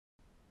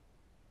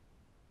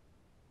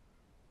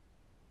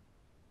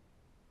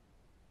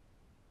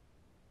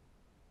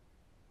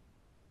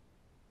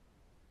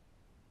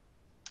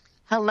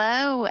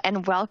Hello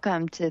and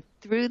welcome to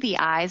Through the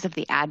Eyes of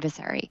the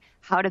Adversary,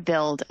 How to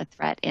Build a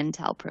Threat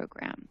Intel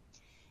Program.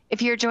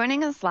 If you're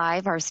joining us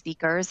live, our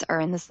speakers are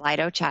in the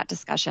Slido chat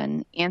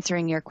discussion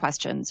answering your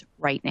questions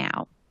right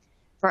now.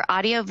 For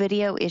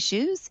audio-video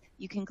issues,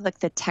 you can click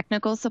the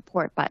technical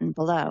support button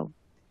below.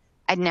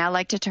 I'd now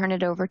like to turn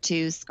it over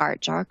to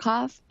Scott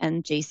Jarkoff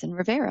and Jason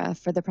Rivera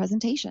for the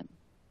presentation.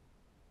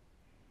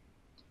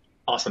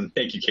 Awesome.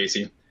 Thank you,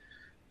 Casey.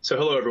 So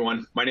hello,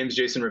 everyone. My name is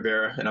Jason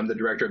Rivera, and I'm the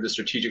director of the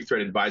Strategic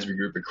Threat Advisory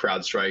Group at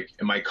CrowdStrike.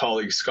 And my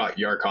colleague, Scott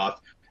Jarkoff,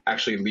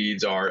 actually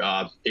leads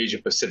our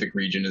Asia-Pacific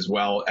region as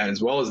well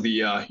as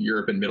the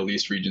Europe and Middle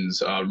East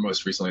regions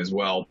most recently as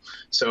well.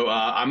 So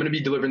I'm going to be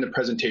delivering the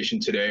presentation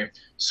today.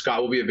 Scott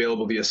will be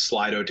available via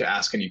Slido to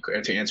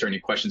answer any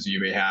questions that you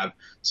may have.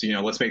 So,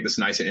 let's make this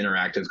nice and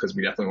interactive because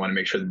we definitely want to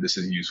make sure that this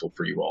is useful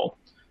for you all.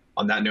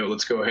 On that note,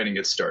 let's go ahead and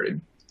get started.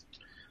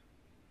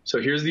 So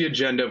here's the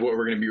agenda of what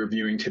we're going to be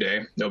reviewing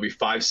today. There'll be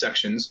 5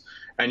 sections,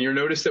 and you'll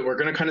notice that we're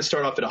going to kind of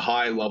start off at a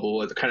high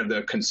level, at kind of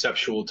the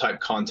conceptual type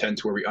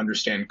content where we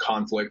understand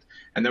conflict,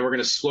 and then we're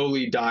going to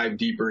slowly dive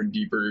deeper and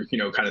deeper,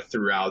 kind of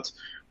throughout.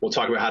 We'll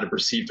talk about how to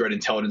perceive threat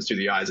intelligence through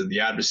the eyes of the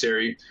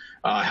adversary,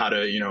 how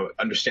to,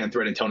 understand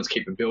threat intelligence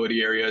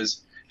capability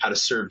areas, how to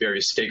serve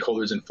various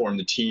stakeholders and form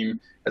the team,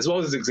 as well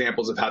as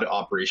examples of how to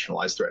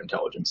operationalize threat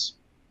intelligence.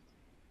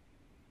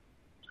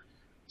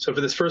 So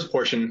for this first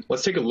portion,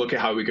 let's take a look at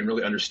how we can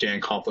really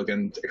understand conflict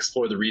and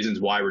explore the reasons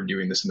why we're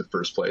doing this in the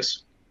first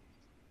place.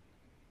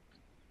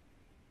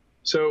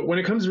 So when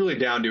it comes really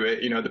down to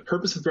it, the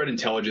purpose of threat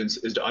intelligence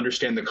is to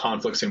understand the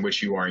conflicts in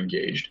which you are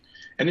engaged.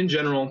 And in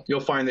general,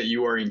 you'll find that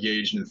you are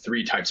engaged in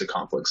 3 types of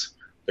conflicts.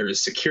 There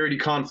is security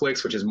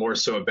conflicts, which is more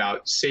so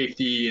about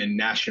safety and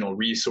national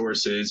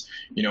resources,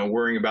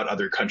 worrying about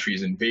other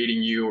countries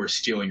invading you or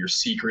stealing your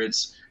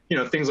secrets,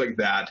 things like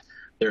that.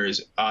 There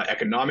is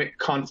economic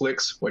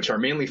conflicts, which are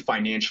mainly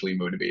financially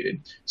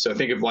motivated. So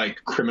think of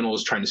like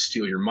criminals trying to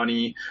steal your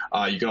money.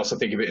 You can also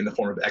think of it in the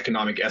form of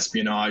economic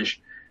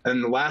espionage. And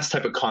then the last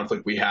type of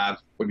conflict we have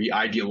would be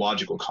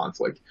ideological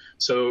conflict.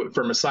 So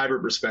from a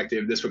cyber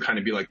perspective, this would kind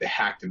of be like the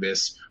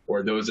hacktivists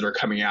or those that are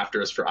coming after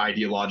us for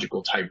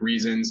ideological type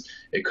reasons.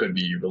 It could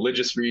be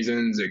religious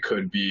reasons. It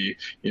could be,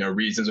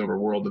 reasons over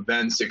world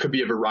events. It could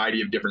be a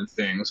variety of different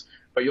things.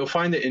 But you'll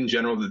find that in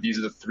general that these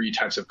are the 3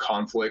 types of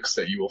conflicts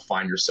that you will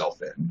find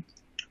yourself in.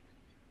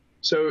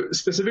 So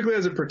specifically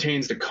as it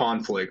pertains to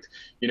conflict,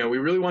 we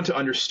really want to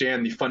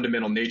understand the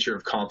fundamental nature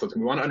of conflict.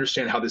 And we want to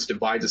understand how this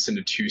divides us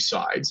into 2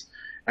 sides.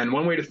 And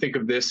one way to think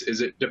of this is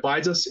it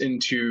divides us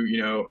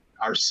into,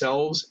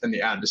 ourselves and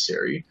the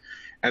adversary.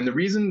 And the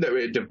reason that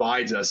it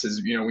divides us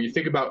is, when you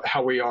think about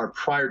how we are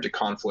prior to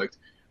conflict,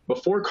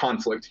 before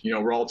conflict,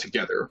 we're all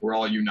together, we're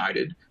all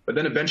united, but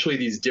then eventually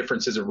these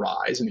differences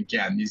arise. And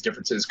again, these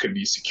differences could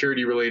be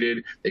security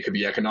related, they could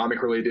be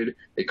economic related,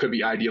 they could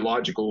be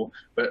ideological,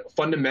 but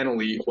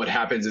fundamentally what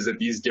happens is that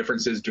these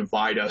differences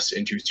divide us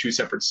into 2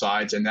 separate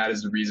sides, and that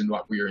is the reason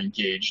why we are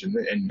engaged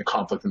in the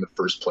conflict in the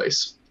first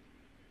place.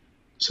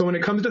 So when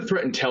it comes to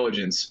threat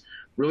intelligence,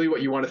 really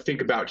what you want to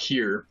think about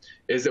here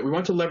is that we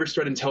want to leverage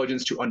threat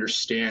intelligence to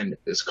understand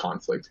this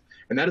conflict.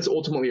 And that is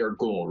ultimately our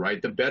goal,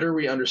 right? The better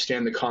we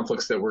understand the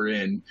conflicts that we're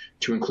in,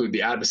 to include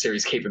the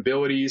adversary's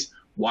capabilities,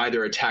 why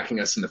they're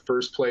attacking us in the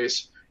first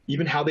place,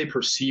 even how they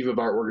perceive of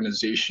our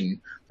organization.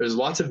 There's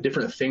lots of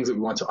different things that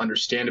we want to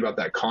understand about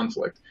that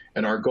conflict.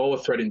 And our goal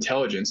with threat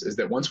intelligence is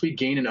that once we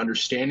gain an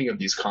understanding of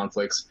these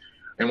conflicts,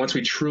 and once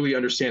we truly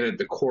understand it at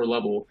the core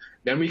level,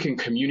 then we can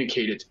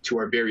communicate it to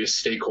our various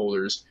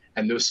stakeholders,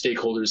 and those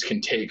stakeholders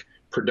can take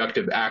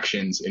productive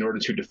actions in order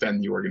to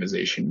defend the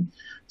organization.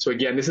 So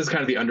again, this is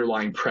kind of the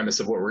underlying premise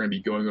of what we're going to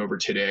be going over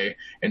today,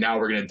 and now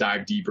we're going to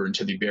dive deeper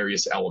into the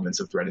various elements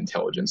of threat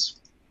intelligence.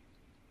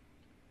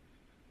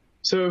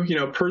 So,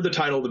 per the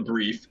title of the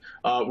brief,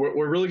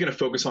 we're really going to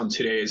focus on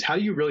today is how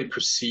do you really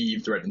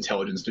perceive threat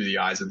intelligence through the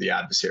eyes of the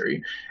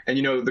adversary? And,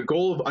 the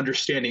goal of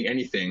understanding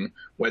anything,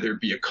 whether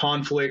it be a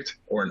conflict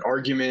or an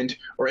argument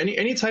or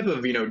any type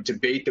of,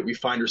 debate that we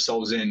find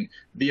ourselves in,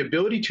 the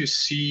ability to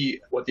see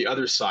what the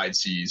other side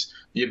sees,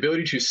 the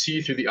ability to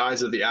see through the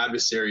eyes of the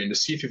adversary and to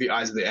see through the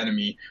eyes of the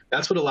enemy,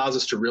 that's what allows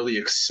us to really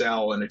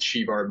excel and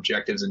achieve our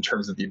objectives in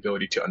terms of the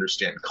ability to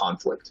understand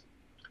conflict.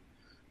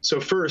 So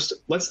first,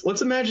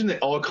 let's imagine that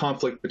all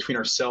conflict between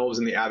ourselves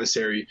and the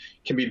adversary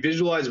can be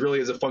visualized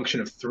really as a function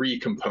of 3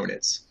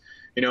 components.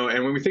 And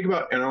when we think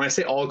about, and when I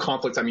say all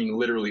conflict, I mean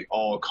literally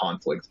all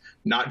conflict,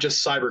 not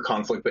just cyber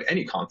conflict, but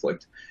any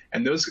conflict.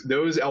 And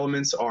those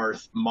elements are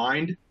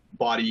mind,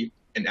 body,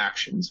 and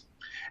actions.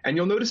 And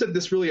you'll notice that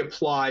this really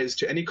applies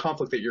to any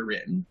conflict that you're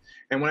in.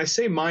 And when I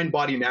say mind,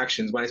 body, and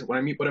actions, what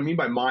I mean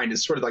by mind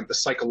is sort of like the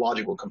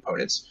psychological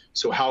components.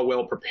 So how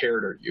well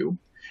prepared are you?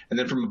 And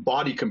then from a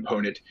body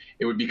component,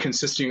 it would be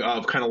consisting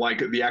of kind of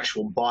like the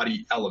actual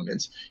body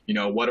element.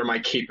 What are my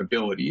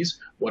capabilities?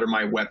 What are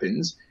my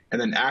weapons? And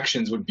then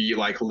actions would be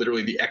like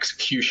literally the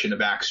execution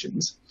of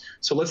actions.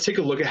 So let's take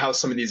a look at how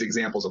some of these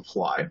examples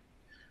apply.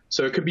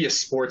 So it could be a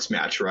sports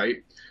match, right?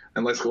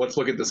 And let's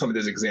look at some of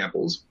these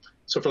examples.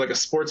 So for like a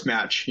sports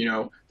match,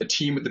 the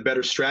team with the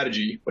better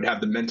strategy would have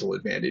the mental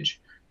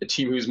advantage. The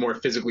team who's more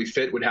physically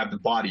fit would have the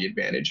body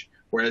advantage,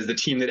 whereas the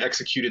team that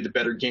executed the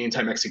better game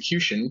time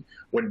execution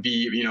would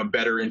be,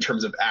 better in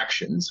terms of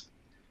actions.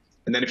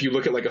 And then if you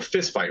look at like a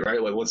fist fight,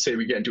 right? Like let's say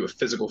we get into a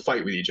physical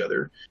fight with each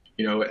other,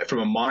 from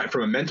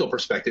a mental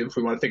perspective,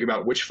 we want to think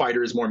about which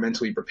fighter is more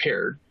mentally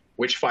prepared,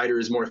 which fighter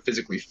is more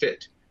physically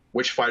fit,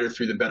 which fighter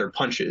threw the better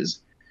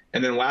punches.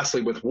 And then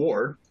lastly, with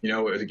war,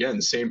 again,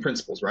 the same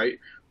principles, right?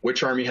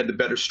 Which army had the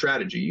better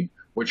strategy,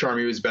 which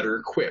army was better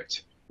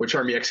equipped, which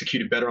army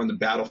executed better on the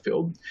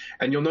battlefield.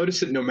 And you'll notice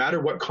that no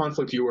matter what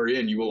conflict you are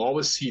in, you will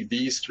always see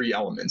these three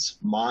elements: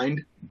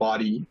 mind,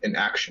 body, and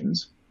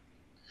actions.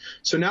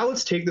 So now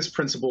let's take this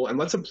principle and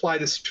let's apply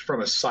this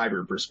from a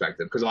cyber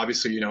perspective, because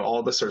obviously, all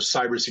of us are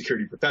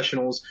cybersecurity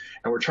professionals,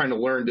 and we're trying to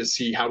learn to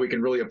see how we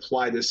can really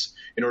apply this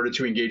in order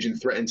to engage in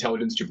threat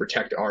intelligence to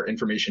protect our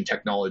information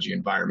technology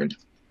environment.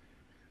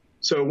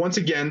 So once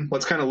again,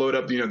 let's kind of load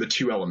up, the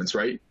two elements,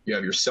 right? You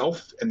have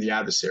yourself and the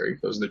adversary.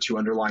 Those are the two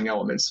underlying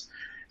elements.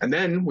 And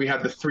then we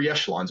have the three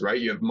echelons,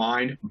 right? You have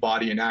mind,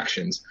 body, and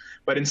actions.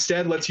 But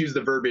instead, let's use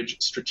the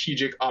verbiage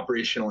strategic,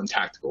 operational, and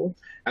tactical.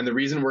 And the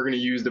reason we're going to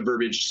use the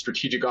verbiage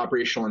strategic,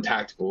 operational, and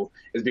tactical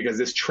is because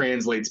this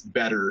translates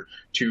better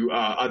to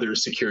other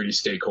security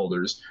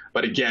stakeholders.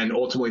 But again,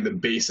 ultimately, the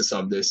basis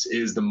of this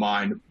is the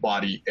mind,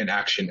 body, and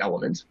action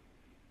element.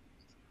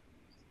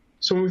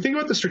 So when we think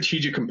about the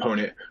strategic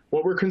component,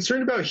 what we're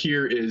concerned about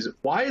here is,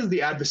 why is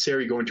the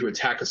adversary going to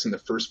attack us in the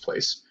first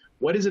place?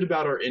 What is it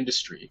about our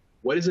industry?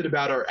 What is it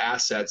about our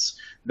assets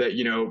that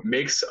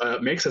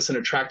makes us an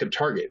attractive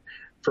target?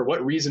 For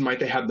what reason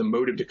might they have the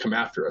motive to come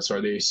after us?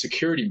 Are they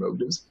security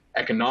motives,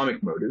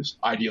 economic motives,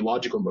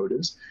 ideological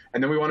motives?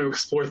 And then we want to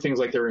explore things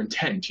like their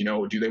intent.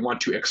 Do they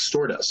want to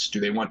extort us? Do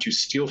they want to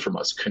steal from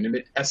us,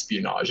 commit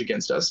espionage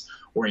against us,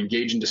 or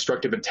engage in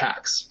destructive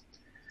attacks?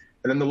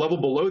 And then the level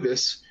below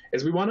this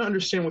is we want to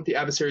understand what the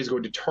adversary is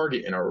going to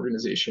target in our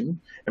organization.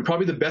 And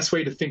probably the best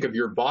way to think of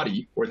your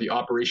body, or the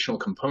operational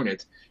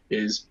component,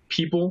 is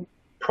people,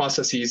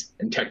 processes,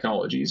 and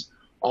technologies.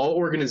 All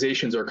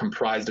organizations are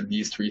comprised of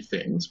these three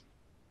things.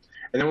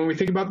 And then when we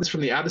think about this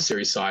from the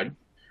adversary side,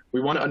 we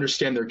want to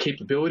understand their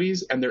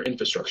capabilities and their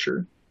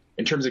infrastructure.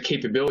 In terms of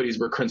capabilities,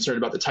 we're concerned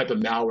about the type of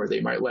malware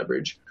they might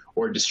leverage,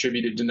 or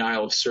distributed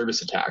denial of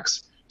service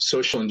attacks,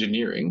 social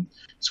engineering.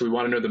 So we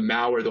want to know the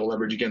malware they'll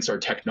leverage against our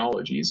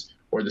technologies,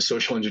 or the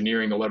social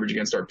engineering they'll leverage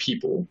against our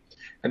people.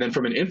 And then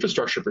from an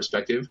infrastructure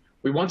perspective,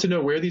 we want to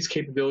know where these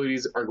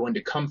capabilities are going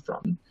to come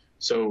from.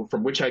 So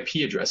from which IP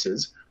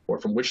addresses, or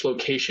from which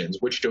locations,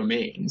 which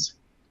domains.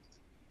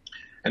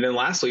 And then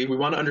lastly, we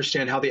want to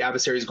understand how the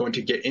adversary is going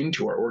to get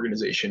into our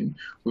organization.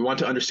 We want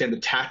to understand the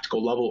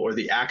tactical level, or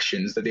the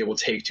actions that they will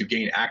take to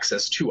gain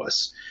access to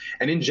us.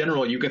 And in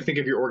general, you can think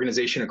of your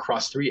organization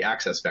across three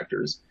access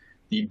vectors: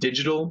 the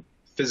digital,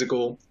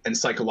 physical, and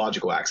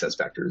psychological access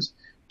vectors.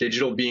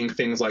 Digital being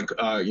things like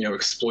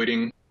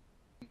exploiting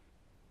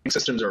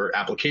systems or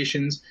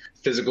applications.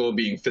 Physical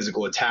being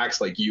physical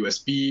attacks like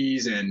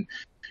USBs and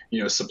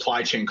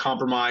supply chain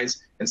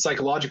compromise. And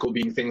psychological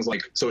being things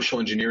like social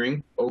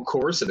engineering or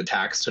coercive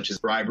attacks such as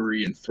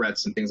bribery and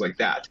threats and things like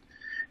that.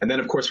 And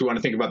then, of course, we want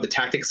to think about the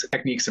tactics,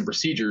 techniques, and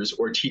procedures,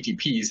 or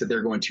TTPs, that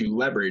they're going to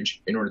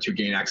leverage in order to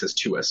gain access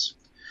to us.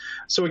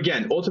 So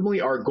again, ultimately,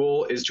 our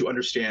goal is to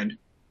understand,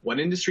 what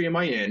industry am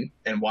I in,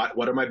 and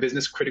what are my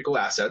business critical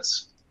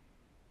assets?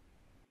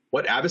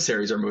 What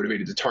adversaries are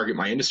motivated to target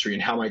my industry,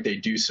 and how might they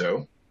do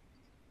so?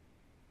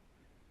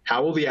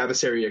 How will the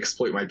adversary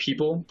exploit my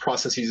people,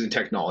 processes, and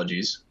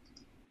technologies?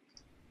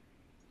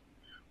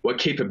 What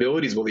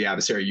capabilities will the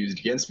adversary use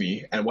against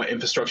me, and what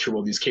infrastructure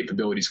will these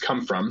capabilities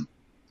come from?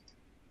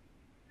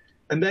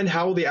 And then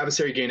how will the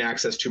adversary gain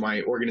access to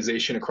my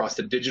organization across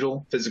the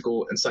digital,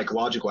 physical, and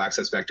psychological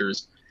access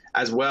vectors,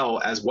 as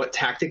well as what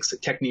tactics,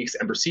 techniques,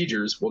 and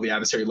procedures will the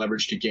adversary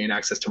leverage to gain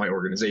access to my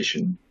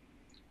organization?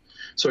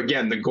 So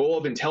again, the goal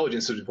of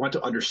intelligence is we want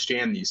to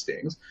understand these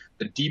things.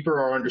 The deeper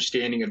our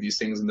understanding of these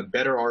things, and the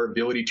better our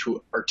ability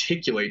to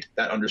articulate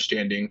that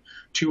understanding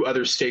to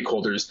other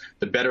stakeholders,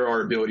 the better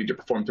our ability to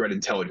perform threat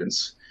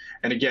intelligence.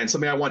 And again,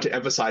 something I want to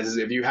emphasize is,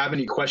 if you have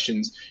any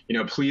questions,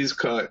 please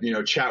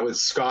chat with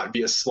Scott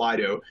via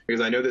Slido,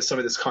 because I know that some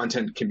of this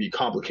content can be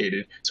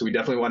complicated. So we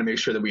definitely want to make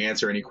sure that we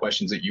answer any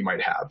questions that you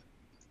might have.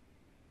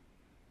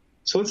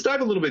 So let's dive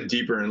a little bit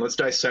deeper, and let's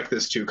dissect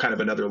this to kind of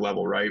another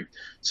level, right?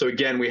 So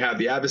again, we have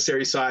the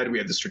adversary side, we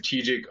have the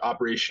strategic,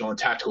 operational, and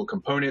tactical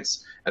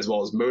components, as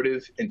well as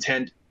motive,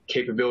 intent,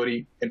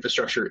 capability,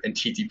 infrastructure, and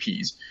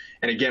TTPs.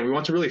 And again, we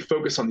want to really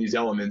focus on these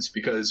elements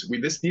because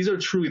these are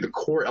truly the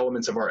core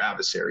elements of our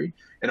adversary,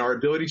 and our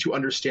ability to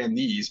understand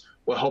these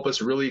will help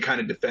us really kind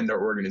of defend our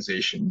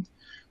organization.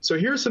 So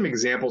here are some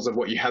examples of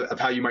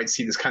how you might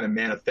see this kind of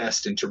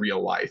manifest into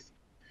real life.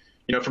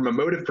 From a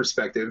motive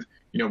perspective,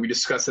 we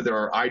discussed that there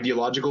are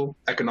ideological,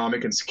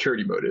 economic, and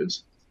security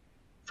motives.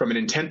 From an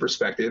intent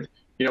perspective,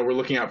 we're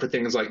looking out for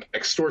things like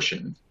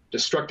extortion,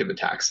 destructive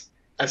attacks,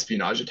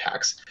 espionage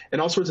attacks,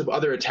 and all sorts of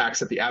other attacks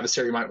that the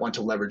adversary might want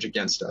to leverage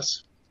against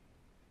us.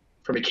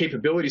 From a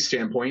capability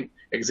standpoint,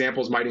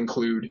 examples might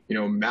include,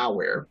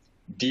 malware,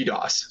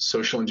 DDoS,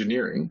 social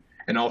engineering,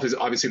 and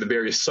obviously the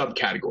various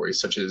subcategories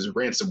such as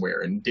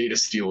ransomware and data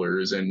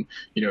stealers and,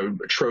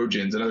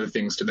 Trojans and other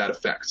things to that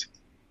effect.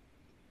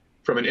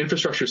 From an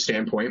infrastructure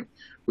standpoint,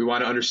 we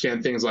want to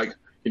understand things like,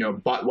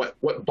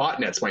 what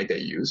botnets might they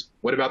use?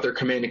 What about their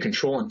command and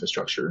control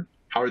infrastructure?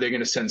 How are they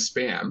going to send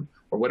spam?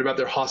 Or what about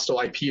their hostile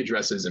IP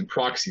addresses and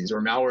proxies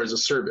or malware as a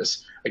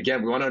service?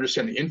 Again, we want to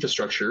understand the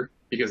infrastructure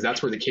because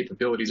that's where the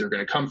capabilities are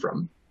going to come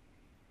from.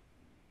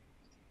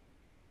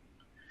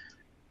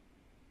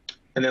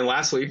 And then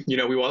lastly,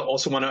 we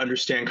also want to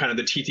understand kind of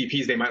the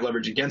TTPs they might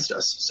leverage against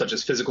us, such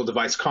as physical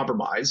device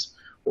compromise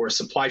or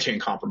supply chain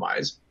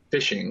compromise,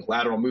 phishing,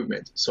 lateral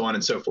movement, so on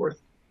and so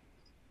forth.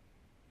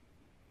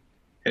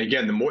 And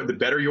again, the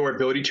better your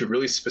ability to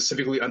really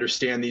specifically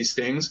understand these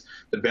things,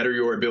 the better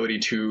your ability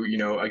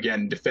to,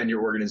 again, defend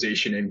your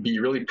organization and be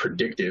really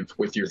predictive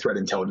with your threat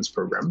intelligence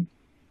program.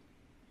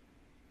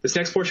 This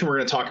next portion we're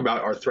going to talk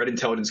about are threat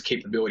intelligence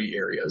capability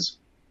areas.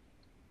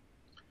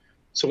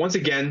 So once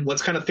again,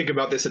 let's kind of think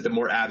about this at the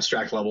more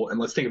abstract level, and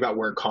let's think about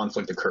where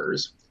conflict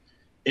occurs.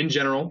 In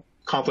general,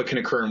 conflict can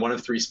occur in one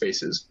of three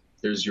spaces.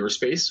 There's your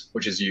space,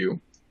 which is you.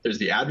 There's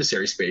the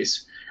adversary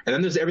space, and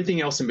then there's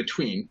everything else in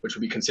between, which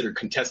would be considered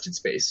contested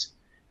space.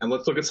 And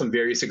let's look at some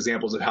various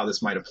examples of how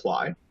this might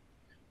apply.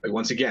 Like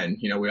once again,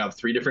 we have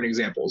three different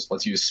examples.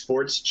 Let's use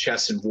sports,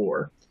 chess, and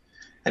war.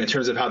 And in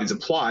terms of how these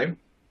apply,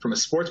 from a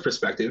sports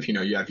perspective,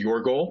 you have your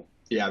goal,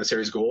 the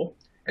adversary's goal,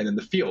 and then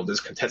the field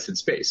is contested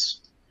space.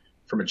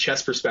 From a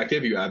chess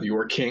perspective, you have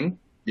your king,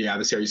 the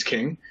adversary's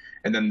king,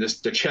 and then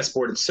the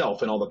chessboard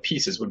itself and all the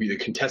pieces would be the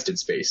contested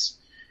space.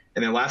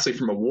 And then lastly,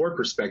 from a war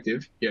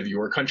perspective, you have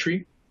your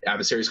country,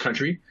 adversary's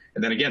country,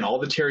 and then again, all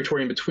the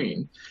territory in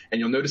between. And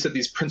you'll notice that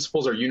these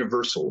principles are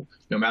universal.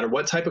 No matter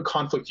what type of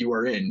conflict you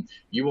are in,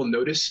 you will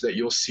notice that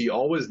you'll see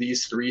always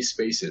these three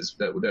spaces,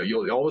 that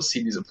you'll always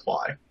see these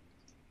apply.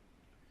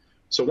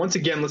 So once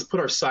again, let's put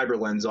our cyber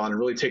lens on and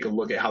really take a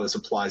look at how this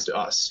applies to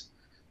us.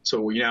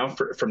 So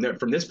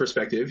from this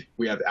perspective,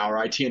 we have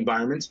our IT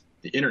environment,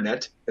 the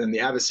internet, and then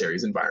the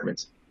adversary's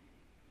environment.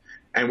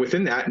 And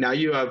within that, now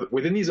you have,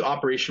 within these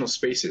operational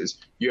spaces,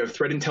 you have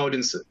threat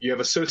intelligence, you have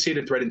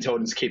associated threat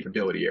intelligence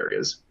capability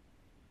areas.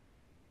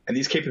 And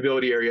these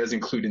capability areas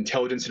include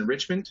intelligence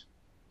enrichment,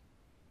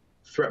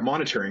 threat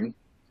monitoring,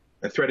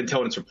 and threat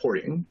intelligence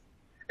reporting.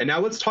 And now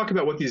let's talk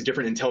about what these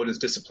different intelligence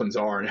disciplines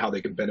are and how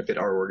they can benefit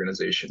our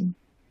organization.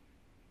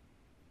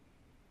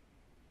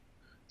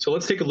 So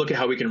let's take a look at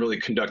how we can really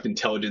conduct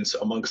intelligence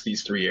amongst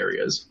these three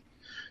areas.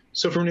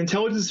 So from an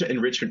intelligence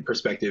enrichment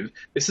perspective,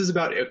 this is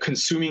about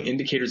consuming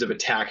indicators of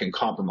attack and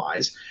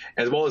compromise,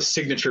 as well as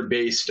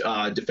signature-based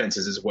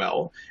defenses as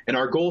well. And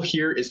our goal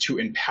here is to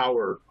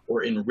empower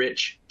or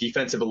enrich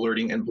defensive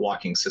alerting and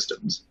blocking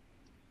systems.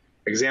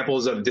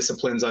 Examples of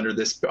disciplines under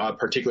this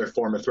particular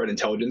form of threat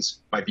intelligence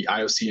might be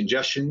IOC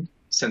ingestion,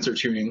 sensor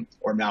tuning,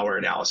 or malware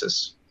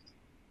analysis.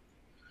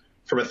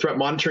 From a threat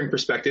monitoring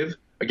perspective,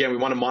 again, we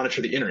want to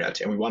monitor the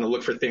internet, and we want to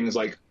look for things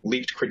like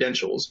leaked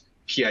credentials,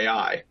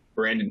 PII,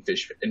 brand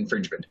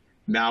infringement,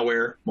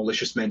 malware,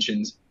 malicious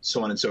mentions,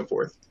 so on and so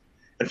forth.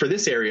 And for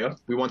this area,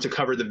 we want to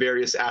cover the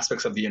various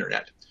aspects of the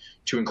internet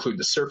to include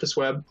the surface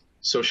web,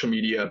 social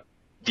media,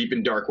 deep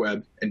and dark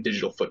web, and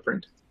digital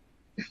footprint.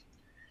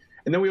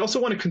 And then we also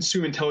want to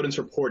consume intelligence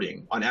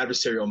reporting on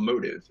adversarial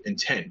motive,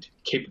 intent,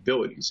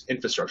 capabilities,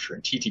 infrastructure,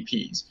 and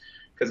TTPs,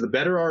 because the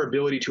better our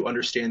ability to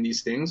understand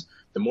these things,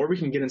 the more we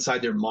can get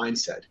inside their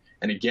mindset.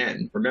 And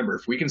again, remember,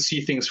 if we can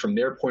see things from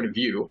their point of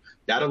view,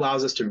 that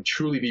allows us to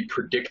truly be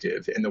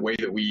predictive in the way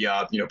that we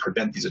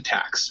prevent these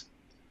attacks.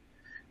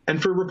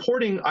 And for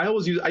reporting, I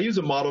use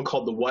a model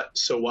called the what,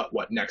 so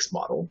what next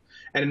model.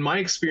 And in my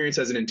experience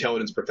as an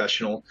intelligence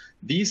professional,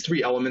 these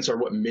three elements are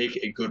what make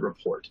a good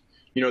report.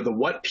 The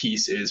what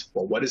piece is,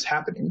 well, what is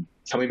happening?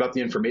 Tell me about the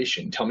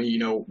information. Tell me,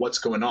 what's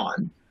going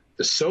on.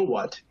 The so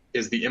what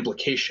is the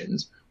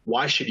implications.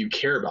 Why should you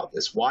care about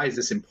this? Why is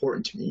this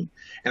important to me?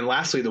 And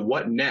lastly, the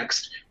what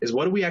next is,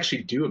 what do we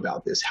actually do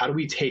about this? How do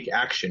we take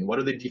action? What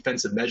are the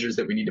defensive measures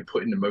that we need to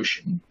put into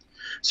motion?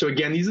 So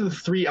again, these are the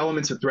three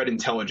elements of threat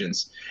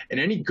intelligence. And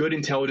any good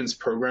intelligence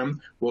program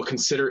will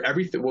consider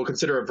everything. Will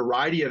consider a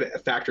variety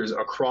of factors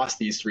across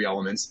these three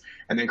elements,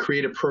 and then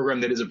create a program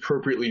that is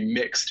appropriately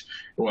mixed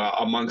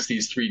amongst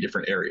these three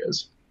different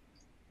areas.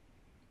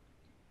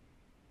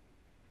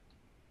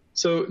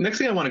 So next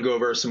thing I want to go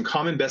over are some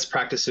common best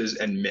practices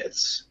and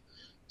myths.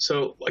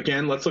 So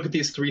again, let's look at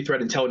these three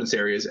threat intelligence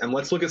areas, and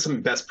let's look at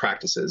some best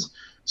practices.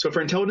 So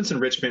for intelligence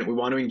enrichment, we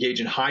want to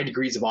engage in high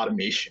degrees of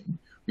automation.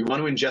 We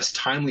want to ingest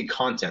timely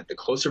content. The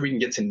closer we can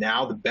get to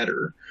now, the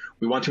better.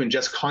 We want to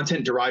ingest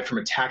content derived from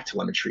attack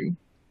telemetry.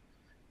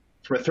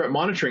 From a threat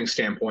monitoring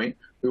standpoint,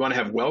 we want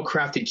to have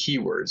well-crafted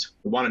keywords.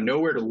 We want to know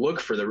where to look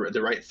for the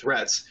right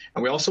threats.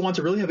 And we also want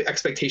to really have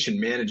expectation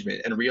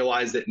management and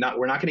realize that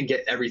we're not going to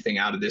get everything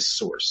out of this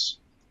source.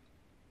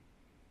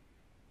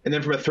 And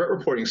then from a threat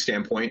reporting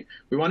standpoint,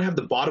 we want to have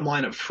the bottom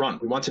line up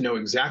front. We want to know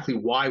exactly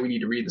why we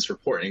need to read this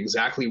report and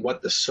exactly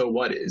what the so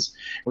what is.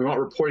 We want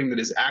reporting that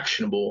is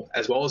actionable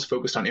as well as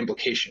focused on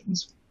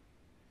implications.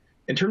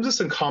 In terms of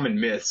some common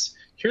myths,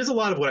 here's a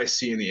lot of what I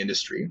see in the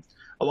industry.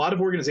 A lot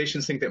of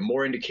organizations think that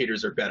more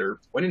indicators are better,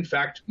 when in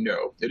fact,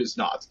 no, it is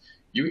not.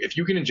 If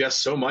you can ingest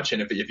so much,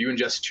 and if you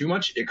ingest too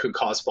much, it could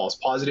cause false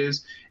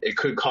positives. It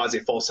could cause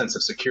a false sense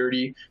of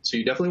security. So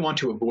you definitely want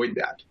to avoid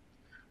that.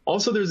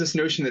 Also, there's this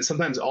notion that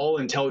sometimes all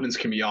intelligence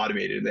can be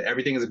automated, that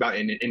everything is about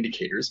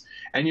indicators.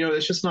 And,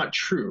 that's just not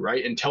true,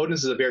 right?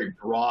 Intelligence is a very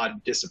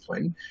broad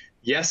discipline.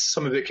 Yes,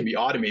 some of it can be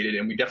automated,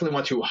 and we definitely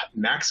want to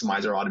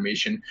maximize our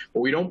automation, but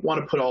we don't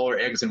want to put all our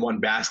eggs in one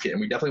basket,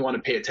 and we definitely want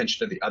to pay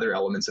attention to the other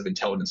elements of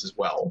intelligence as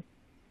well.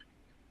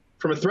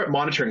 From a threat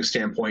monitoring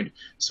standpoint,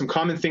 some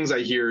common things I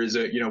hear is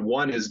that,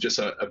 one is just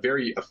a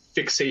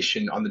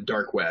fixation on the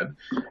dark web.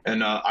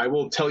 And I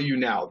will tell you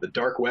now, the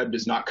dark web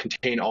does not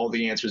contain all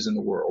the answers in the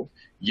world.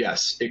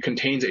 Yes, it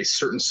contains a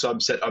certain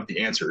subset of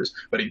the answers,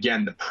 but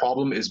again, the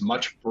problem is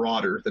much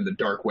broader than the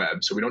dark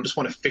web. So we don't just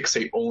want to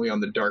fixate only on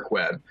the dark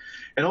web.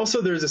 And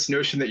also there's this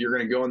notion that you're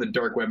going to go on the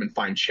dark web and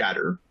find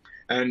chatter.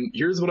 And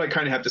here's what I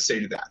kind of have to say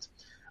to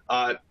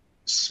that.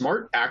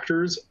 Smart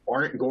actors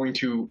aren't going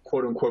to,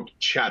 quote unquote,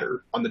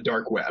 chatter on the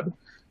dark web.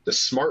 The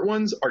smart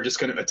ones are just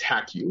going to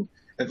attack you.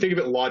 And think of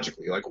it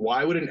logically, like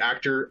why would an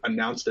actor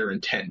announce their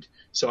intent?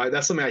 So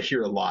that's something I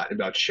hear a lot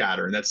about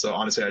chatter. And that's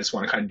honestly, I just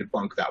want to kind of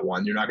debunk that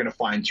one. You're not going to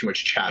find too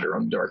much chatter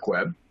on the dark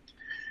web.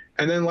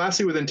 And then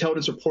lastly, with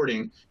intelligence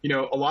reporting, a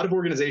lot of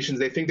organizations,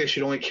 they think they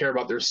should only care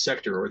about their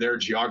sector or their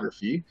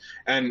geography.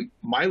 And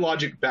my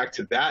logic back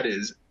to that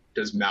is,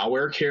 does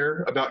malware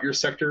care about your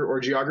sector or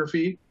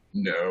geography?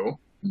 No.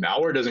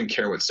 Malware doesn't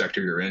care what sector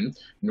you're in,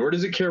 nor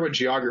does it care what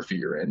geography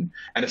you're in.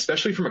 And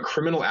especially from a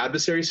criminal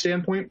adversary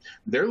standpoint,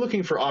 they're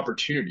looking for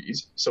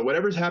opportunities. So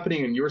whatever's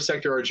happening in your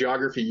sector or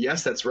geography,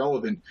 yes, that's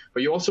relevant,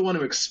 but you also want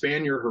to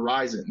expand your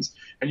horizons.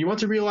 And you want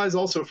to realize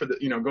also for the,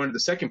 going to the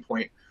second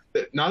point,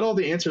 that not all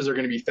the answers are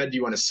going to be fed to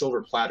you on a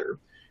silver platter.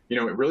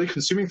 Really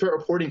consuming threat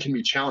reporting can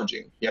be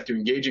challenging. You have to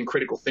engage in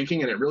critical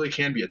thinking, and it really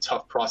can be a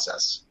tough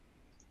process.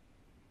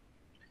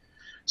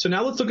 So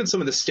now let's look at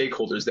some of the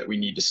stakeholders that we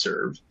need to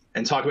serve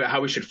and talk about how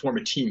we should form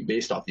a team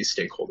based off these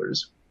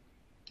stakeholders.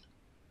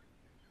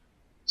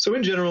 So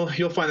in general,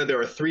 you'll find that there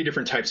are 3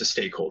 different types of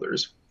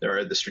stakeholders. There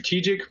are the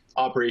strategic,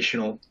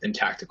 operational, and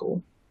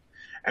tactical.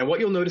 And what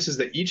you'll notice is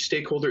that each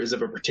stakeholder is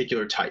of a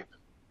particular type.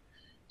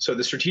 So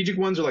the strategic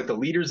ones are like the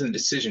leaders and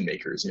decision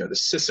makers, the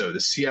CISO, the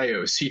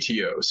CIO,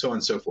 CTO, so on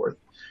and so forth.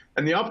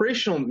 And the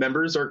operational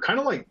members are kind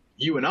of like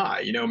you and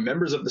I,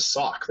 members of the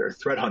SOC. They're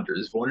threat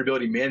hunters,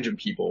 vulnerability management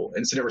people,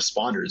 incident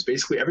responders,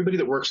 basically everybody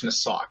that works in a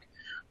SOC.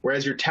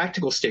 Whereas your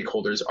tactical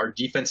stakeholders are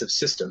defensive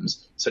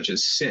systems such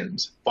as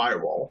SIEMs,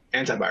 firewall,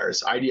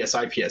 antivirus, IDS,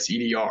 IPS,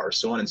 EDR,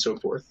 so on and so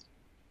forth.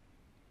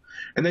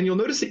 And then you'll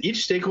notice that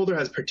each stakeholder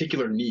has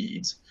particular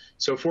needs.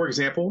 So for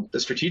example, the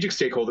strategic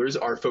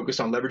stakeholders are focused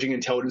on leveraging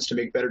intelligence to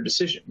make better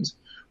decisions,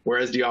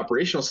 whereas the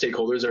operational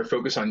stakeholders are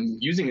focused on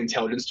using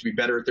intelligence to be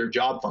better at their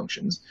job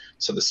functions.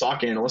 So the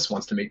SOC analyst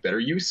wants to make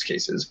better use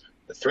cases.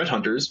 The threat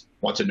hunters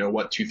want to know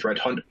what to threat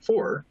hunt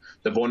for.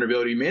 The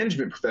vulnerability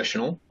management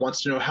professional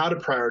wants to know how to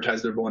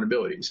prioritize their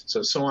vulnerabilities,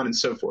 so on and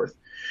so forth.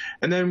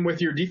 And then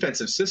with your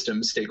defensive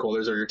systems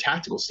stakeholders or your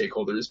tactical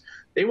stakeholders,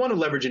 they want to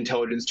leverage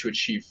intelligence to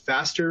achieve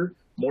faster,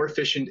 more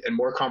efficient, and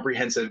more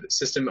comprehensive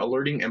system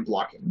alerting and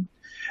blocking.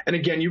 And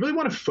again, you really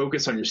want to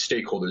focus on your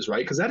stakeholders,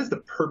 right? Because that is the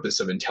purpose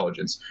of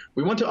intelligence.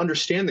 We want to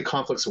understand the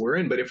conflicts we're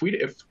in, but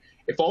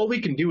if all we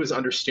can do is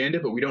understand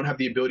it, but we don't have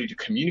the ability to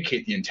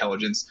communicate the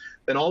intelligence,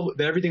 then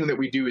everything that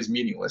we do is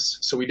meaningless.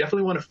 So we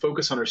definitely want to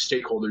focus on our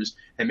stakeholders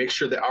and make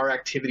sure that our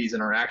activities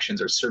and our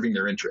actions are serving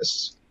their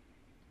interests.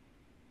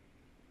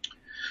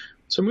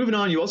 So moving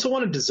on, you also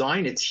want to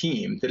design a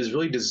team that is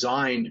really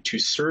designed to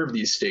serve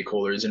these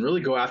stakeholders and really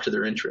go after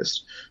their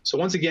interests. So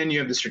once again, you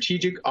have the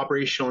strategic,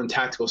 operational, and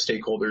tactical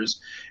stakeholders.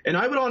 And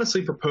I would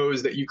honestly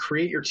propose that you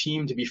create your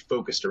team to be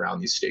focused around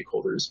these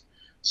stakeholders.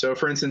 So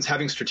for instance,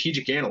 having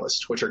strategic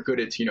analysts, which are good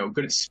at speaking,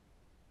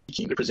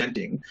 good at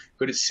presenting,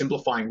 good at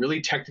simplifying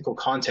really technical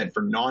content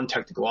for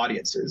non-technical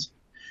audiences.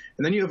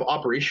 And then you have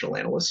operational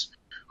analysts,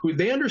 who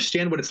they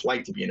understand what it's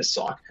like to be in a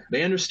SOC.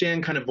 They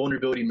understand kind of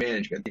vulnerability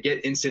management. They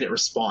get incident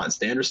response.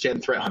 They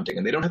understand threat hunting.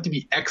 And they don't have to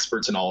be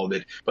experts in all of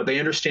it, but they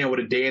understand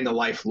what a day in the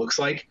life looks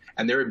like.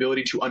 And their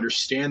ability to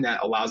understand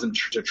that allows them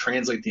to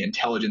translate the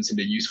intelligence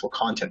into useful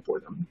content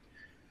for them.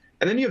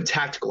 And then you have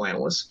tactical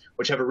analysts,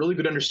 which have a really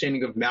good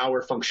understanding of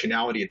malware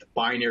functionality at the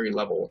binary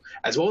level,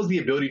 as well as the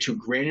ability to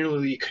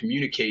granularly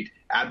communicate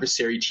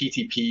adversary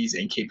TTPs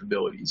and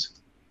capabilities.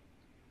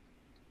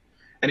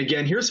 And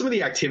again, here are some of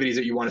the activities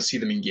that you want to see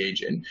them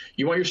engage in.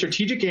 You want your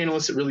strategic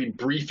analysts really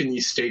briefing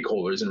these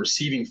stakeholders and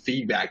receiving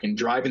feedback and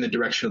driving the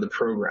direction of the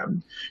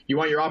program. You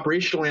want your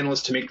operational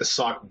analysts to make the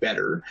SOC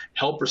better,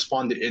 help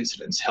respond to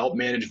incidents, help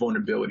manage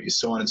vulnerabilities,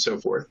 so on and so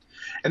forth.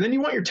 And then you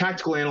want your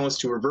tactical analysts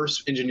to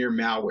reverse engineer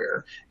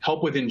malware,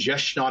 help with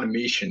ingestion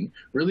automation,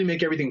 really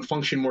make everything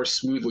function more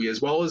smoothly, as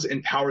well as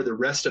empower the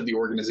rest of the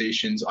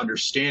organization's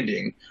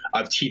understanding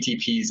of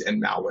TTPs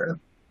and malware.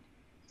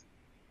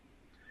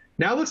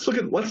 Now let's take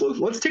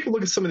a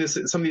look at some of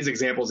these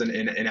examples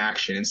in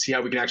action and see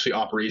how we can actually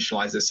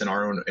operationalize this in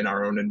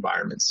our own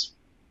environments.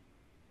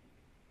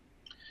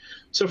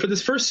 So for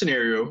this first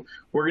scenario,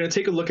 we're going to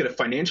take a look at a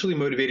financially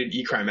motivated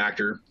e-crime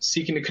actor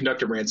seeking to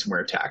conduct a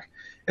ransomware attack.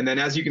 And then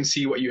as you can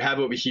see, what you have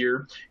over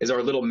here is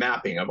our little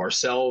mapping of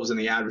ourselves and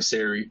the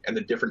adversary and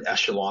the different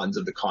echelons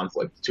of the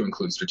conflict to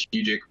include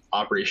strategic,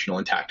 operational,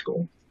 and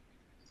tactical.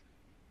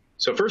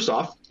 So first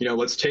off,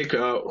 let's take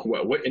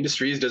what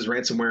industries does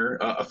ransomware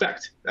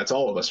affect? That's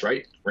all of us,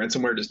 right?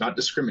 Ransomware does not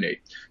discriminate.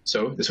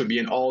 So this would be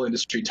an all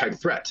industry type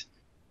threat.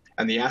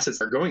 And the assets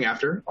they're going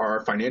after are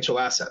our financial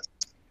assets.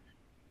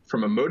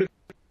 From a motive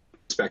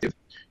perspective,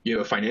 you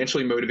have a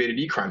financially motivated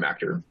e-crime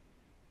actor.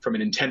 From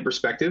an intent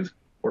perspective,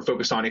 we're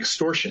focused on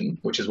extortion,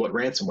 which is what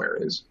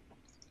ransomware is.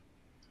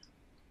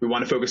 We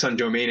want to focus on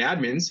domain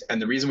admins,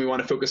 and the reason we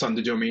want to focus on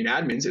the domain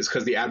admins is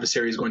because the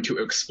adversary is going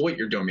to exploit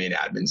your domain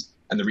admins.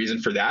 And the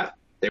reason for that,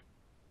 they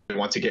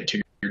want to get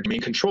to your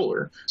domain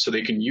controller so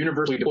they can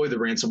universally deploy the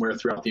ransomware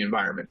throughout the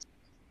environment.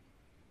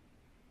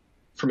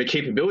 From a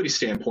capability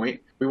standpoint,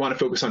 we want to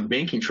focus on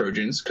banking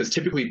Trojans because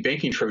typically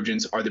banking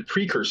Trojans are the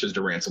precursors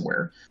to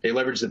ransomware. They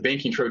leverage the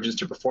banking Trojans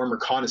to perform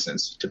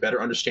reconnaissance, to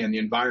better understand the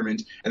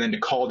environment, and then to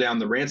call down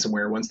the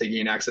ransomware once they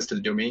gain access to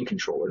the domain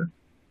controller.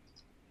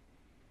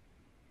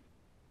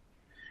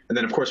 And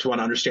then, of course, we want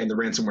to understand the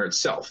ransomware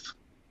itself.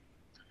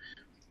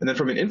 And then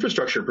from an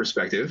infrastructure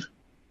perspective,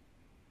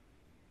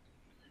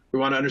 we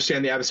want to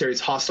understand the adversary's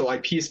hostile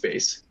IP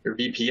space, their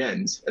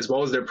VPNs, as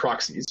well as their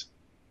proxies.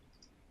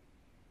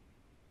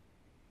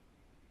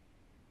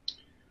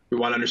 We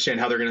want to understand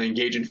how they're going to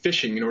engage in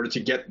phishing in order to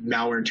get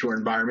malware into our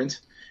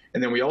environment.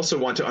 And then we also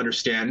want to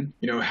understand,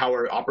 how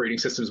our operating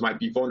systems might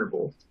be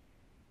vulnerable.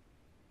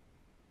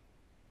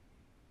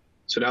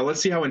 So now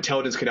let's see how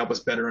intelligence can help us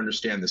better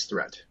understand this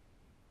threat.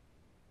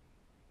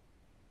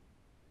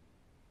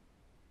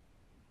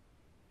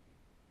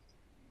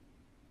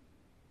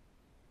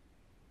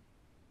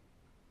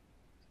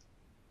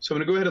 So I'm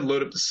going to go ahead and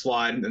load up the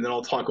slide, and then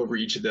I'll talk over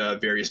each of the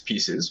various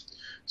pieces.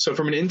 So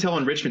from an intel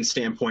enrichment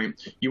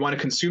standpoint, you want to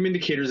consume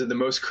indicators of the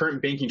most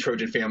current banking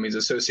Trojan families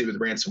associated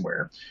with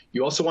ransomware.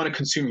 You also want to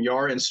consume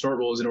YAR and snort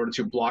rules in order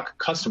to block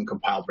custom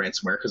compiled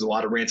ransomware, because a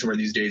lot of ransomware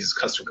these days is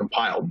custom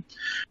compiled.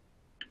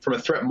 From a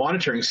threat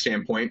monitoring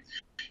standpoint,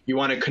 you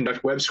want to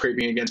conduct web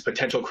scraping against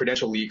potential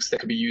credential leaks that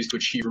could be used to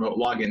achieve remote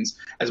logins,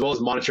 as well as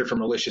monitor for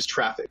malicious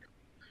traffic.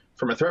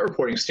 From a threat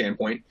reporting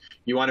standpoint,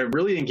 you want to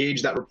really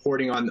engage that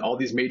reporting on all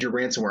these major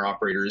ransomware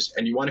operators,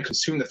 and you want to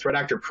consume the threat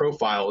actor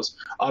profiles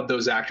of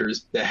those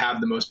actors that have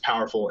the most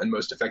powerful and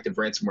most effective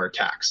ransomware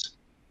attacks.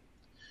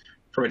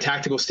 From a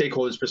tactical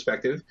stakeholders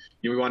perspective,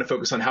 we want to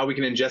focus on how we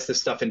can ingest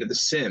this stuff into the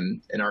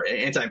SIM and our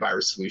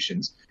antivirus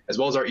solutions, as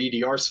well as our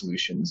EDR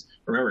solutions.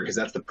 Remember, because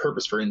that's the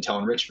purpose for intel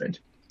enrichment.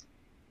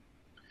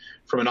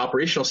 From an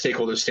operational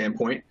stakeholder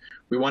standpoint,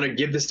 we want to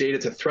give this data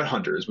to threat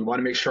hunters. We want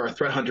to make sure our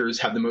threat hunters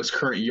have the most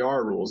current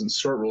YAR rules and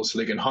SORT rules so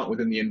they can hunt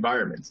within the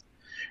environment.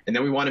 And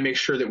then we want to make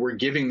sure that we're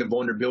giving the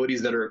vulnerabilities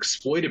that are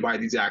exploited by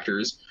these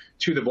actors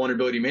to the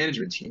vulnerability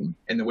management team.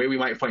 And the way we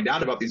might find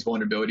out about these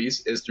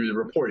vulnerabilities is through the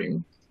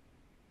reporting.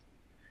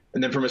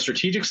 And then from a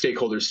strategic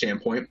stakeholder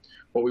standpoint,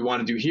 what we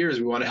want to do here is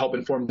we want to help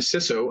inform the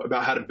CISO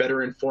about how to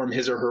better inform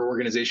his or her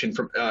organization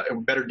from,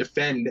 better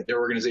defend their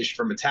organization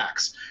from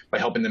attacks by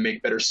helping them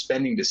make better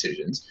spending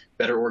decisions,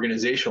 better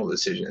organizational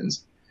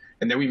decisions.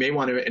 And then we may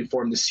want to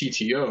inform the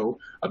CTO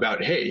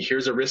about, hey,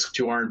 here's a risk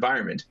to our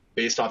environment.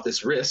 Based off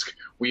this risk,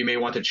 we may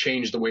want to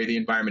change the way the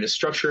environment is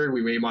structured.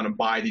 We may want to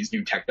buy these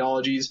new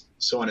technologies,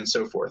 so on and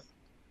so forth.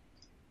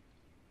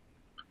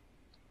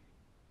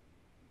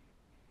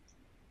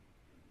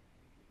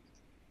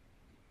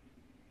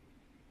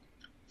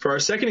 For our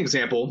second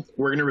example,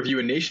 we're going to review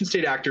a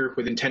nation-state actor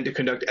with intent to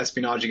conduct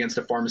espionage against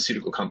a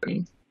pharmaceutical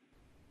company.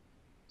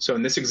 So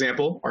in this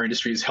example, our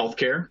industry is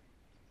healthcare.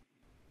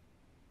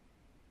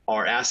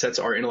 Our assets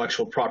are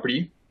intellectual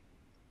property.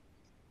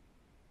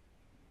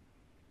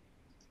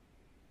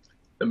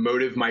 The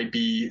motive might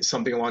be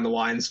something along the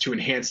lines to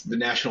enhance the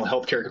national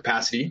healthcare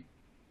capacity.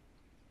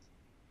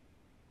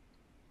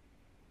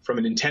 From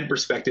an intent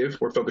perspective,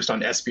 we're focused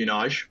on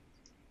espionage.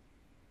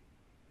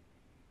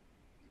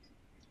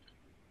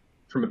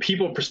 From a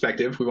people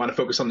perspective, we want to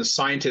focus on the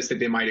scientists that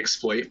they might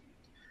exploit.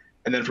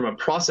 And then from a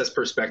process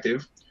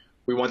perspective,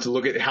 we want to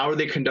look at how are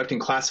they conducting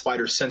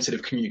classified or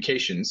sensitive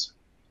communications.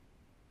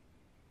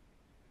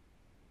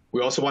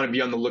 We also want to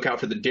be on the lookout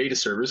for the data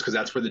servers, because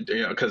that's where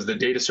the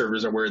data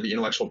servers are where the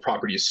intellectual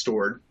property is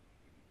stored.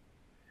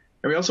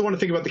 And we also want to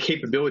think about the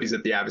capabilities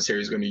that the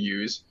adversary is going to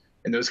use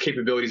And those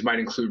capabilities might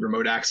include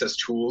remote access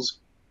tools,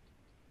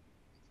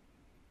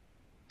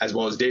 as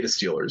well as data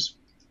stealers.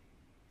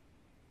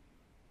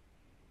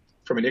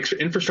 From an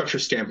infrastructure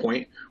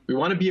standpoint, we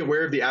want to be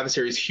aware of the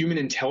adversary's human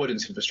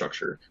intelligence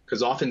infrastructure,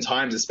 because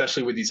oftentimes,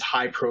 especially with these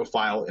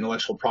high-profile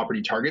intellectual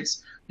property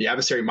targets, the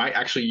adversary might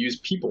actually use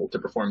people to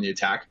perform the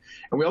attack.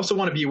 And we also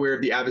want to be aware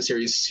of the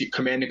adversary's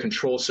command and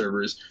control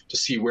servers to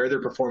see where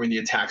they're performing the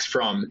attacks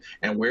from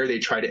and where they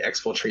try to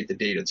exfiltrate the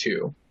data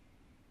to.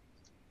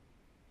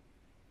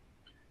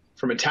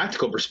 From a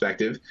tactical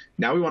perspective,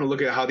 now we want to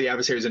look at how the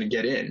adversary is going to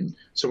get in.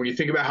 So when you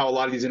think about how a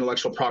lot of these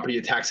intellectual property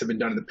attacks have been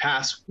done in the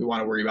past, we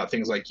want to worry about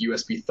things like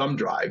USB thumb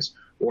drives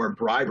or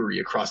bribery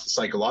across the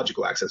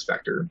psychological access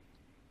vector,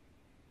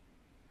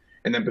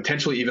 and then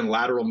potentially even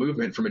lateral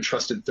movement from a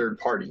trusted third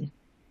party.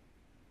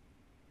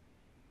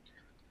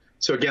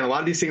 So again, a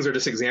lot of these things are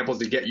just examples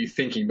to get you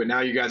thinking, but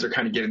now you guys are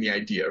kind of getting the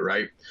idea,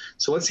 right?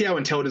 So let's see how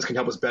intelligence can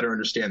help us better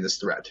understand this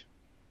threat.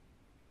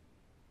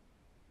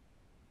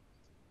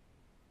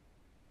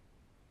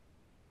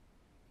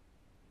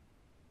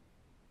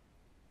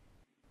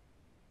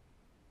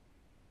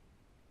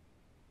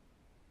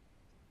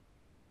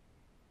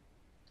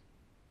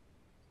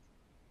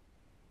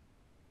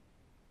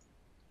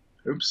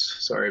 Oops,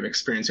 sorry, I'm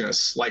experiencing a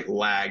slight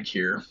lag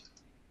here.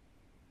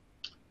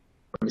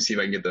 Let me see if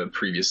I can get the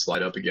previous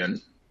slide up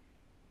again.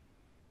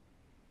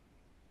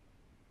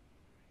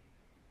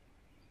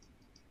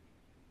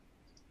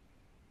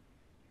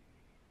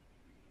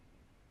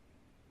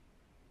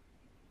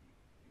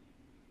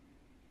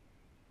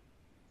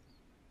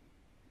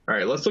 All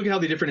right, let's look at how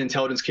the different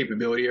intelligence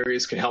capability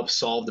areas can help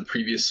solve the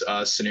previous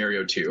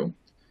scenario too.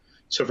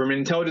 So from an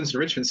intelligence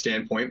enrichment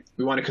standpoint,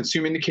 we want to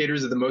consume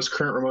indicators of the most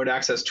current remote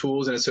access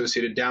tools and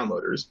associated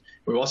downloaders.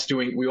 We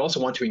also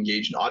want to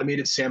engage in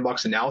automated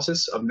sandbox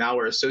analysis of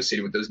malware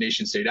associated with those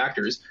nation-state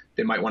actors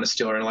that might want to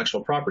steal our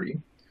intellectual property.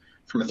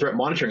 From a threat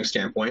monitoring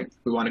standpoint,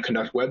 we want to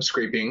conduct web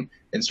scraping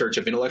in search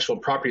of intellectual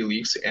property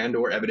leaks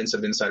and/or evidence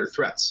of insider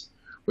threats.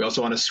 We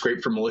also want to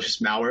scrape for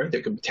malicious malware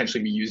that could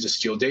potentially be used to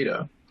steal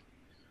data.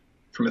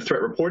 From a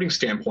threat reporting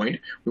standpoint,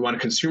 we want to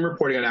consume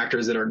reporting on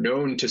actors that are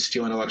known to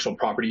steal intellectual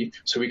property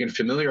so we can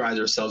familiarize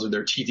ourselves with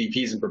their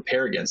TTPs and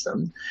prepare against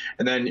them.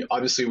 And then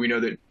obviously we know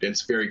that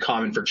it's very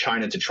common for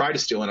China to try to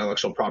steal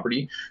intellectual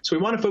property. So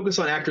we want to focus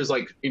on actors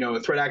like,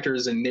 threat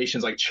actors in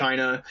nations like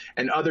China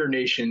and other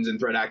nations and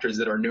threat actors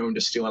that are known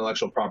to steal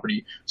intellectual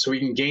property so we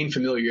can gain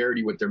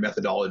familiarity with their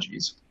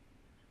methodologies.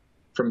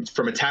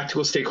 From a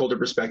tactical stakeholder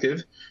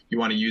perspective, you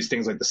want to use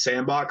things like the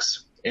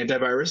sandbox,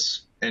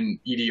 antivirus, and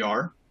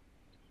EDR.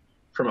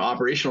 From an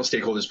operational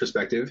stakeholders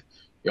perspective,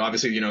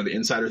 obviously, the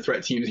insider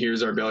threat teams here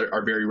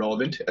are very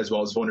relevant, as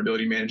well as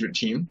vulnerability management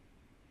team.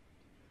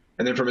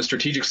 And then from a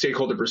strategic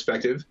stakeholder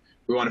perspective,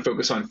 we want to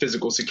focus on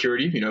physical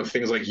security,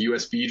 things like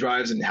USB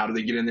drives and how do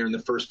they get in there in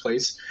the first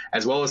place,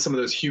 as well as some of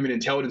those human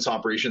intelligence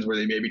operations where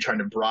they may be trying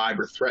to bribe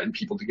or threaten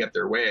people to get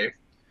their way.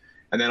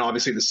 And then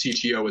obviously the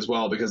CTO as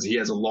well, because he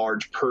has a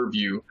large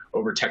purview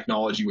over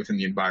technology within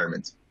the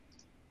environment.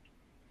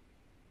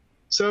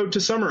 So to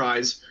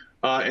summarize,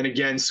 and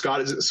again,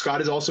 Scott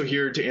is also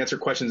here to answer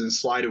questions in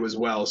Slido as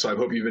well. So I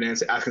hope you've been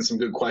asking some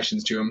good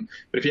questions to him.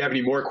 But if you have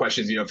any more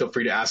questions, feel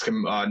free to ask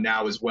him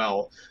now as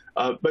well.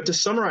 But to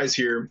summarize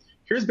here,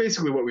 here's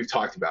basically what we've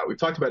talked about. We've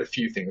talked about a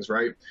few things,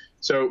 right?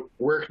 So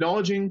we're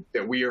acknowledging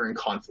that we are in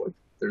conflict.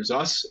 There's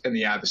us and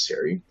the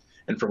adversary.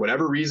 And for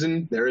whatever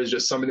reason, there is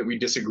just something that we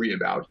disagree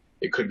about.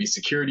 It could be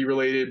security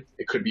related.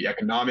 It could be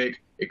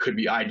economic. It could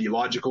be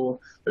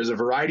ideological. There's a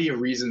variety of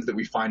reasons that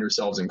we find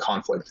ourselves in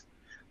conflict.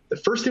 The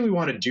first thing we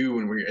want to do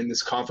when we're in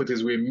this conflict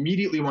is we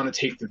immediately want to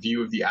take the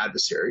view of the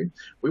adversary.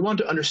 We want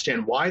to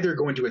understand why they're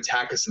going to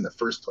attack us in the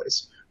first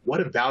place. What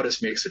about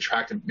us makes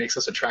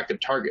us attractive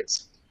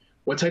targets?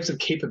 What types of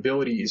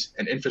capabilities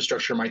and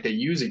infrastructure might they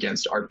use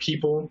against our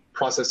people,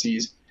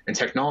 processes, and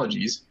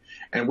technologies?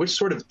 And which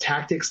sort of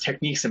tactics,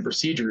 techniques, and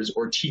procedures,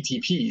 or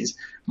TTPs,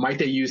 might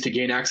they use to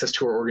gain access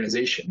to our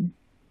organization?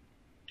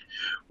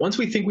 Once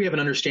we think we have an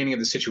understanding of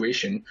the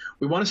situation,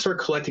 we want to start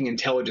collecting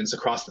intelligence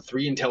across the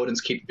 3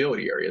 intelligence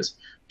capability areas,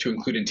 to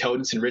include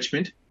intelligence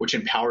enrichment, which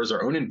empowers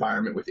our own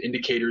environment with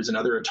indicators and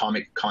other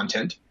atomic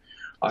content,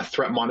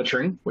 threat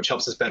monitoring, which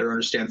helps us better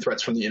understand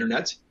threats from the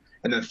internet,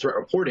 and then threat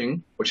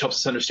reporting, which helps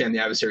us understand the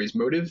adversary's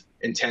motive,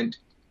 intent,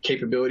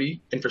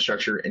 capability,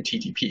 infrastructure, and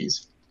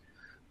TTPs.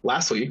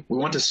 Lastly, we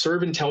want to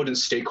serve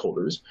intelligence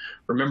stakeholders.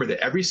 Remember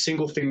that every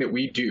single thing that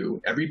we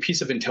do, every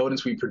piece of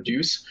intelligence we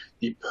produce,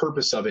 the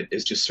purpose of it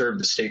is to serve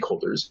the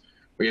stakeholders.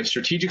 We have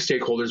strategic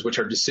stakeholders, which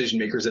are decision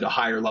makers at a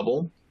higher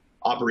level,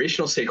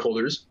 operational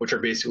stakeholders, which are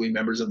basically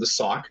members of the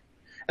SOC,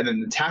 and then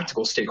the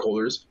tactical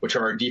stakeholders, which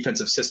are our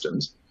defensive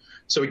systems.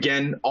 So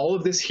again, all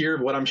of this here,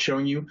 what I'm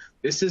showing you,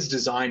 this is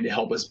designed to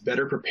help us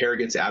better prepare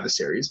against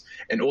adversaries.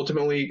 And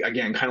ultimately,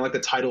 again, kind of like the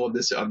title of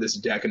this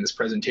deck and this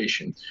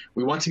presentation,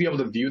 we want to be able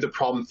to view the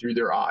problem through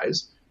their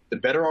eyes. The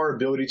better our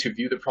ability to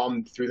view the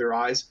problem through their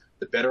eyes,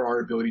 the better our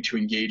ability to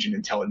engage in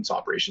intelligence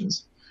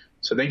operations.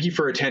 So thank you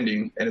for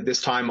attending. And at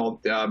this time,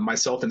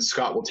 myself and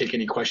Scott will take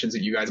any questions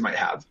that you guys might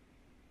have.